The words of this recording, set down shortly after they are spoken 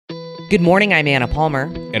Good morning, I'm Anna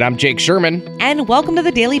Palmer. And I'm Jake Sherman. And welcome to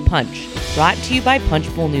the Daily Punch, brought to you by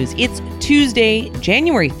Punchbowl News. It's Tuesday,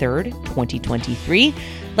 January 3rd, 2023.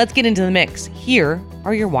 Let's get into the mix. Here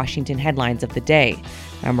are your Washington headlines of the day.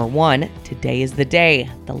 Number one, today is the day,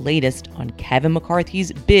 the latest on Kevin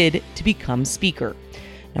McCarthy's bid to become Speaker.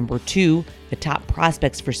 Number two, the top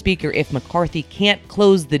prospects for Speaker if McCarthy can't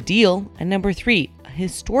close the deal. And number three, a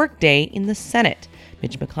historic day in the Senate.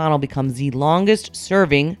 Mitch McConnell becomes the longest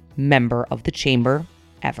serving member of the chamber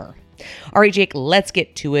ever. All right, Jake, let's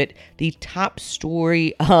get to it. The top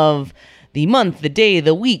story of the month, the day,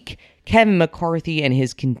 the week, Kevin McCarthy and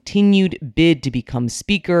his continued bid to become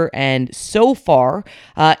Speaker, and so far,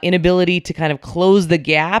 inability to kind of close the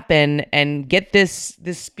gap and get this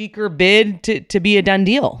Speaker bid to be a done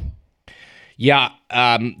deal. Yeah,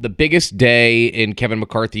 the biggest day in Kevin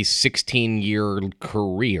McCarthy's 16-year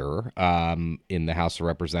career in the House of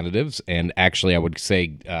Representatives, and actually I would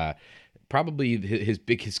say probably his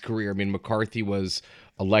biggest career. I mean, McCarthy was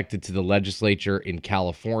elected to the legislature in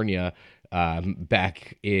California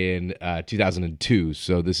back in 2002,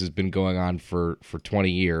 so this has been going on for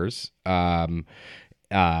 20 years. This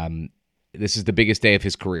is the biggest day of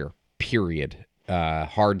his career, period.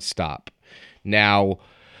 Hard stop. Now,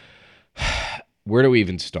 where do we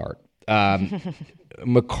even start?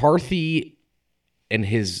 McCarthy and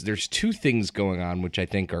there's two things going on which I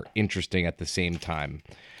think are interesting at the same time.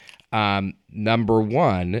 Number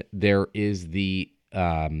one, there is the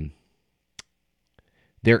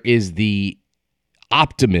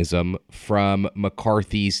optimism from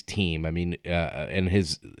McCarthy's team. I mean, and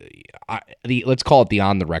let's call it the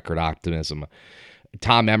on-the-record optimism.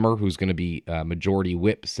 Tom Emmer, who's going to be majority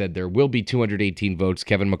whip, said there will be 218 votes.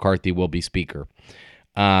 Kevin McCarthy will be Speaker.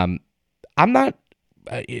 I'm not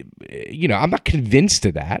convinced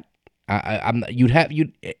of that.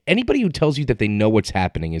 Anybody who tells you that they know what's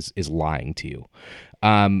happening is lying to you.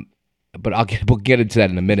 But we'll get into that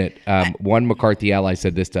in a minute. One McCarthy ally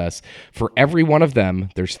said this to us: for every one of them,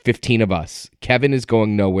 there's 15 of us. Kevin is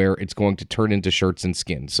going nowhere. It's going to turn into shirts and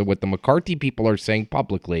skins. So what the McCarthy people are saying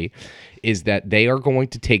publicly is that they are going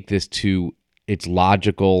to take this to its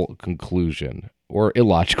logical conclusion, or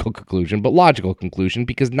illogical conclusion, but logical conclusion,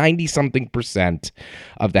 because 90-something%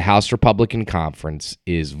 of the House Republican Conference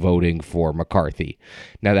is voting for McCarthy.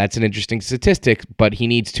 Now, that's an interesting statistic, but he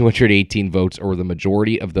needs 218 votes, or the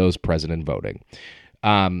majority of those present and voting.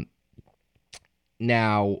 Now,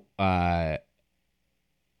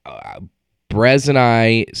 Brez and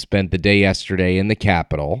I spent the day yesterday in the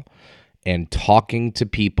Capitol and talking to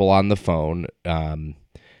people on the phone,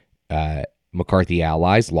 McCarthy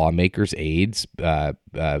allies, lawmakers, aides,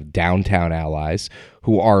 downtown allies,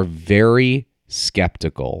 who are very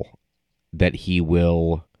skeptical that he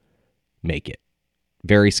will make it.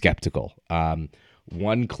 Very skeptical.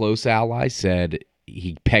 One close ally said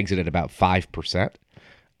he pegs it at about 5%,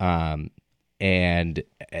 and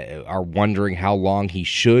are wondering how long he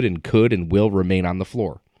should and could and will remain on the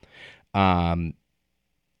floor.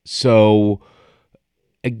 So,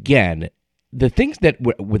 again, the things that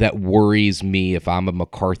worries me if I'm a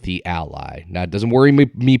McCarthy ally. Now, it doesn't worry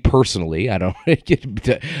me personally. I don't.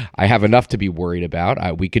 I have enough to be worried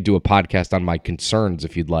about. We could do a podcast on my concerns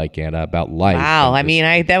if you'd like, Anna, about life. Wow, I mean,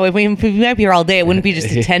 we might be here all day. It wouldn't be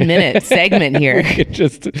just a 10-minute segment here.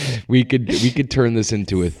 we could turn this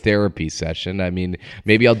into a therapy session. I mean,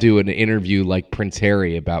 maybe I'll do an interview like Prince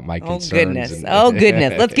Harry about my concerns. Oh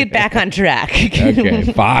goodness. Let's get back on track.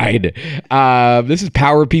 Okay, fine. This is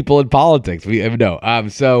Power People in Politics. But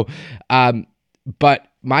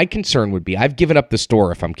my concern would be, I've given up the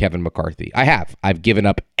store if I'm Kevin McCarthy. I've given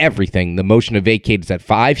up everything. The motion to vacate is at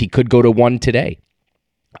 5. He could go to 1 today.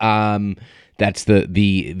 That's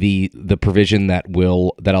the provision that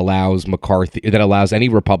allows McCarthy, that allows any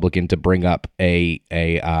Republican to bring up a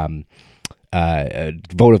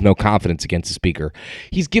vote of no confidence against the Speaker.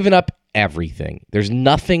 He's given up everything. There's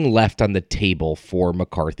nothing left on the table for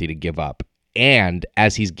McCarthy to give up. And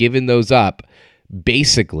as he's given those up,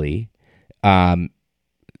 basically, no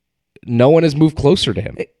one has moved closer to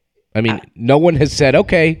him. I mean, no one has said,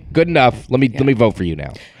 "Okay, good enough. Let me vote for you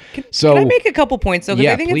now." Can I make a couple points though?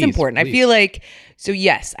 Because I think it's important. Please. I feel like, so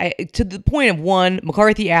yes, to the point of one,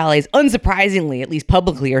 McCarthy allies, unsurprisingly, at least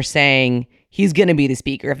publicly, are saying he's going to be the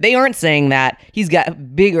Speaker. If they aren't saying that, he's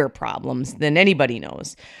got bigger problems than anybody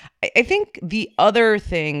knows. I think the other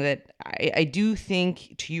thing that I do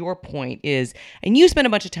think, to your point, is, and you spent a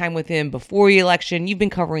bunch of time with him before the election, you've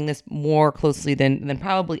been covering this more closely than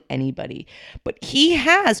probably anybody, but he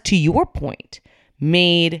has, to your point,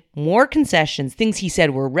 made more concessions, things he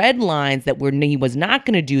said were red lines that he was not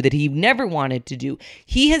going to do, that he never wanted to do.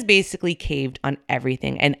 He has basically caved on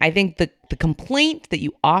everything. And I think the complaint that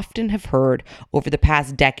you often have heard over the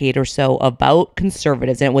past decade or so about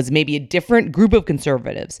conservatives, and it was maybe a different group of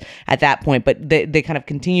conservatives at that point, but they kind of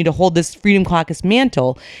continue to hold this Freedom Caucus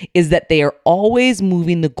mantle, is that they are always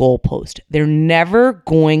moving the goalpost. They're never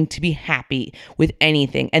going to be happy with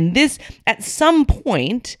anything. And this, at some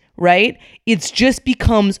point, right, it's just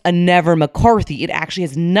becomes a never McCarthy. It actually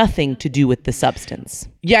has nothing to do with the substance.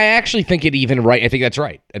 Yeah, I actually think it even right. I think that's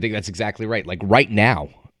right. I think that's exactly right. Like right now,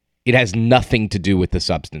 it has nothing to do with the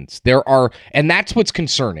substance. And that's what's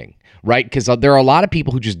concerning, right? Because there are a lot of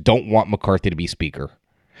people who just don't want McCarthy to be speaker.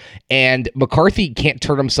 And McCarthy can't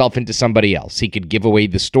turn himself into somebody else. He could give away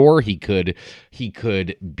the store. He could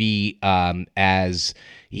be as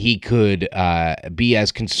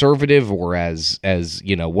conservative or as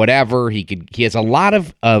whatever. He has a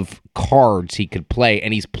lot of cards he could play,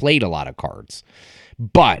 and he's played a lot of cards.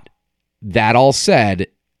 But that all said,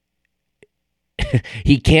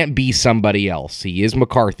 he can't be somebody else. He is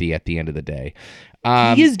McCarthy at the end of the day.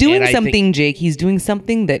 He is doing something, Jake. He's doing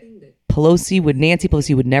something that Nancy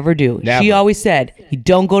Pelosi would never do. Never. She always said, you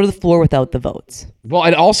don't go to the floor without the votes. Well,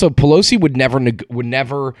 and also Pelosi would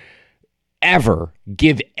never ever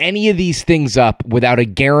give any of these things up without a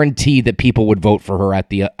guarantee that people would vote for her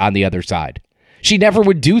on the other side. She never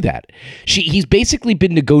would do that. He's basically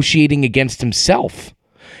been negotiating against himself.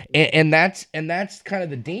 And that's kind of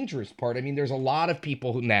the dangerous part. I mean, there's a lot of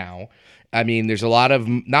people who now, there's a lot of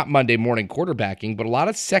not Monday morning quarterbacking, but a lot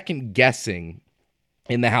of second guessing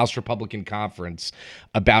in the House Republican Conference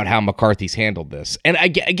about how McCarthy's handled this. And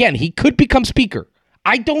again, he could become speaker.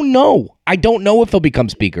 I don't know. I don't know if he'll become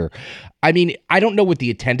speaker. I don't know what the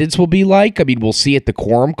attendance will be like. We'll see at the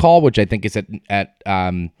quorum call, which I think is at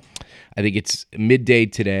I think it's midday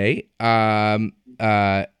today. I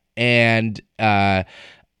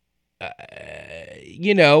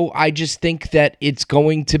just think that it's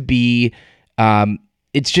going to be,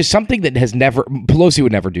 it's just something that Pelosi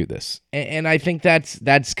would never do this. And I think that's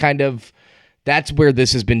where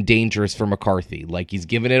this has been dangerous for McCarthy. Like, he's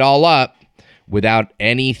given it all up without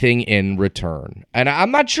anything in return. And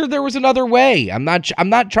I'm not sure there was another way. I'm not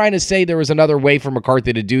trying to say there was another way for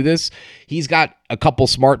McCarthy to do this. He's got a couple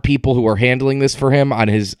smart people who are handling this for him on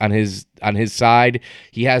his side.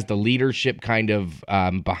 He has the leadership kind of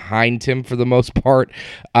behind him for the most part.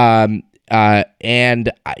 I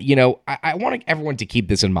want everyone to keep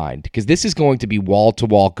this in mind, because this is going to be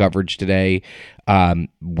wall-to-wall coverage today.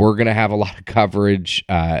 We're going to have a lot of coverage.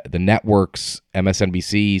 The networks,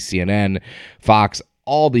 MSNBC, CNN, Fox,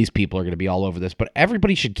 all these people are going to be all over this, but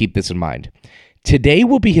everybody should keep this in mind. Today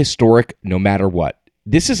will be historic no matter what.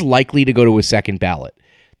 This is likely to go to a second ballot.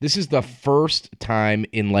 This is the first time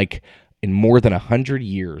in more than 100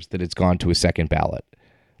 years that it's gone to a second ballot.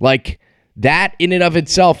 Like, that in and of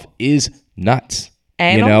itself is nuts.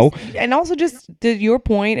 And also just to your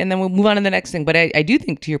point, and then we'll move on to the next thing. But I do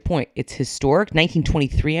think, to your point, it's historic.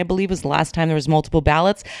 1923, I believe, was the last time there was multiple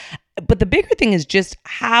ballots. But the bigger thing is just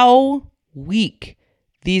how weak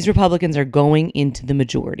these Republicans are going into the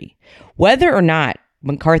majority. Whether or not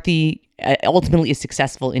McCarthy ultimately is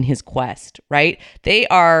successful in his quest, right? They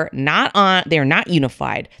are not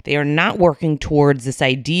unified. They are not working towards this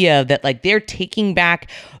idea that they're taking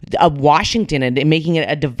back Washington and making it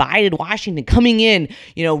a divided Washington, coming in,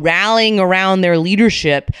 rallying around their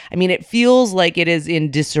leadership. It feels like it is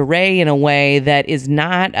in disarray in a way that is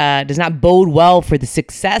not does not bode well for the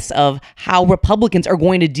success of how Republicans are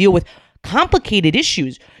going to deal with complicated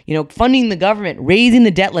issues, funding the government, raising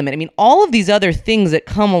the debt limit. All of these other things that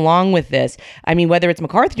come along with this. Whether it's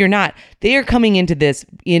McCarthy or not, they are coming into this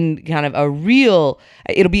in kind of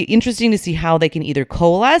it'll be interesting to see how they can either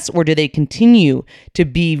coalesce, or do they continue to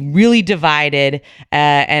be really divided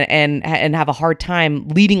and have a hard time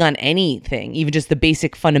leading on anything, even just the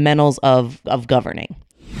basic fundamentals of governing.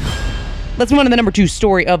 Let's move on to the number 2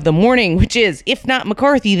 story of the morning, which is, if not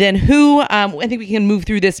McCarthy, then who? I think we can move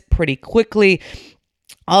through this pretty quickly.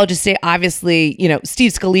 I'll just say, obviously,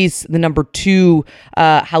 Steve Scalise, the number 2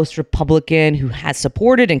 House Republican who has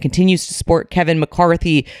supported and continues to support Kevin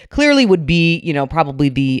McCarthy, clearly would be,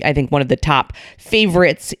 probably one of the top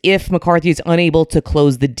favorites if McCarthy is unable to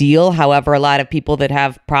close the deal. However, a lot of people that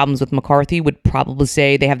have problems with McCarthy would probably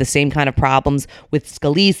say they have the same kind of problems with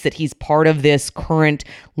Scalise, that he's part of this current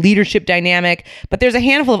leadership dynamic. But there's a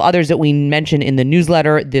handful of others that we mentioned in the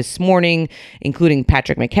newsletter this morning, including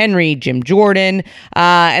Patrick McHenry, Jim Jordan.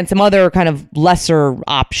 and some other kind of lesser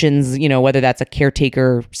options, whether that's a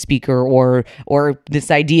caretaker speaker or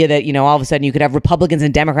this idea that, all of a sudden you could have Republicans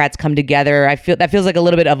and Democrats come together. I feel that feels like a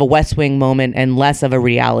little bit of a West Wing moment and less of a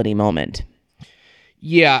reality moment.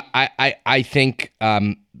 Yeah, I think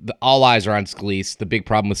all eyes are on Scalise. The big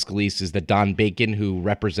problem with Scalise is that Don Bacon, who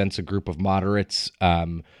represents a group of moderates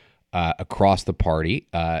across the party,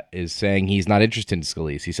 is saying he's not interested in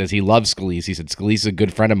Scalise. He says he loves Scalise. He said Scalise is a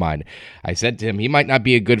good friend of mine. I said to him, he might not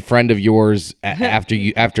be a good friend of yours after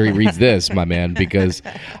he reads this, my man, because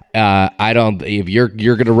I don't. If you're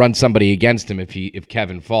going to run somebody against him if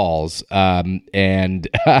Kevin falls, and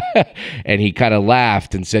and he kind of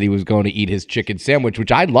laughed and said he was going to eat his chicken sandwich,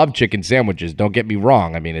 which I love chicken sandwiches. Don't get me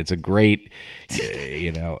wrong. I mean, it's a great,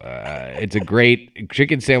 it's a great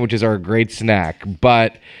chicken sandwiches are a great snack,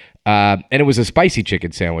 but. And it was a spicy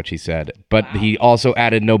chicken sandwich, he said, but he also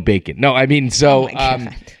added no bacon. No, I mean, so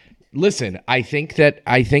listen, I think that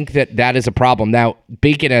is a problem. Now,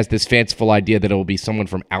 Bacon has this fanciful idea that it will be someone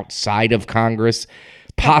from outside of Congress.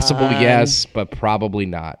 Possibly, yes, but probably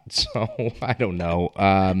not. So I don't know.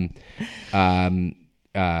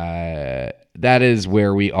 That is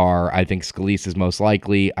where we are. I think Scalise is most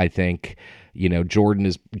likely. I think. Jim Jordan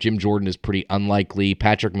is pretty unlikely.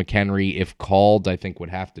 Patrick McHenry, if called, I think would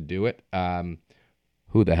have to do it.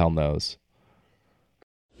 Who the hell knows?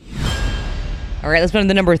 All right, let's move to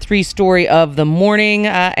the number 3 story of the morning,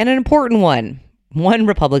 and an important one. One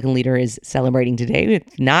Republican leader is celebrating today.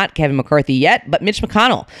 It's not Kevin McCarthy yet, but Mitch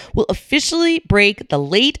McConnell will officially break the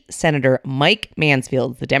late Senator Mike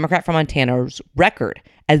Mansfield, the Democrat from Montana's record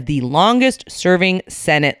as the longest-serving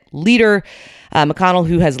Senate leader. McConnell,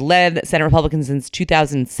 who has led Senate Republicans since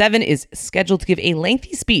 2007, is scheduled to give a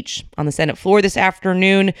lengthy speech on the Senate floor this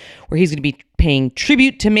afternoon, where he's going to be paying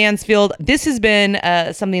tribute to Mansfield. This has been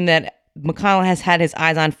something that McConnell has had his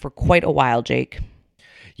eyes on for quite a while, Jake.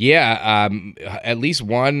 Yeah, at least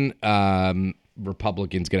one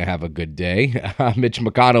Republican's going to have a good day. Mitch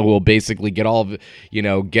McConnell will basically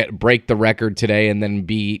break the record today and then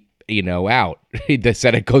be out. The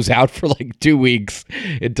Senate goes out for like 2 weeks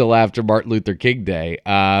until after Martin Luther King Day.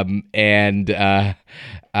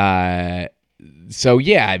 So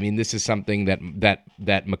yeah, I mean, this is something that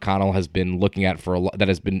McConnell has been looking at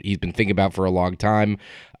he's been thinking about for a long time.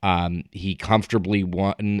 He comfortably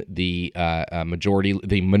won the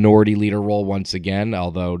minority leader role once again,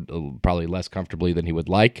 although probably less comfortably than he would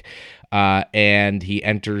like. And he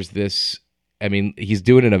enters this. I mean, he's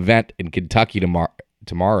doing an event in Kentucky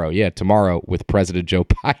tomorrow with President Joe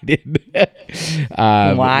Biden.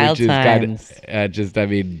 Wild which is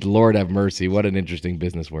times. Lord have mercy. What an interesting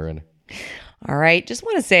business we're in. All right. Just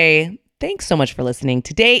want to say thanks so much for listening.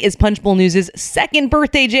 Today is Punchbowl News' second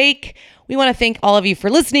birthday, Jake. We want to thank all of you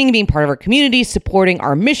for listening, being part of our community, supporting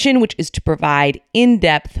our mission, which is to provide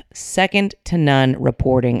in-depth, second-to-none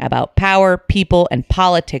reporting about power, people, and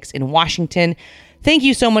politics in Washington. Thank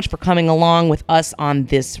you so much for coming along with us on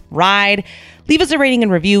this ride. Leave us a rating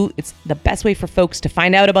and review. It's the best way for folks to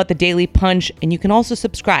find out about the Daily Punch. And you can also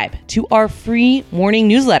subscribe to our free morning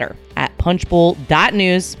newsletter at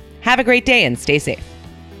punchbowl.news. Have a great day and stay safe.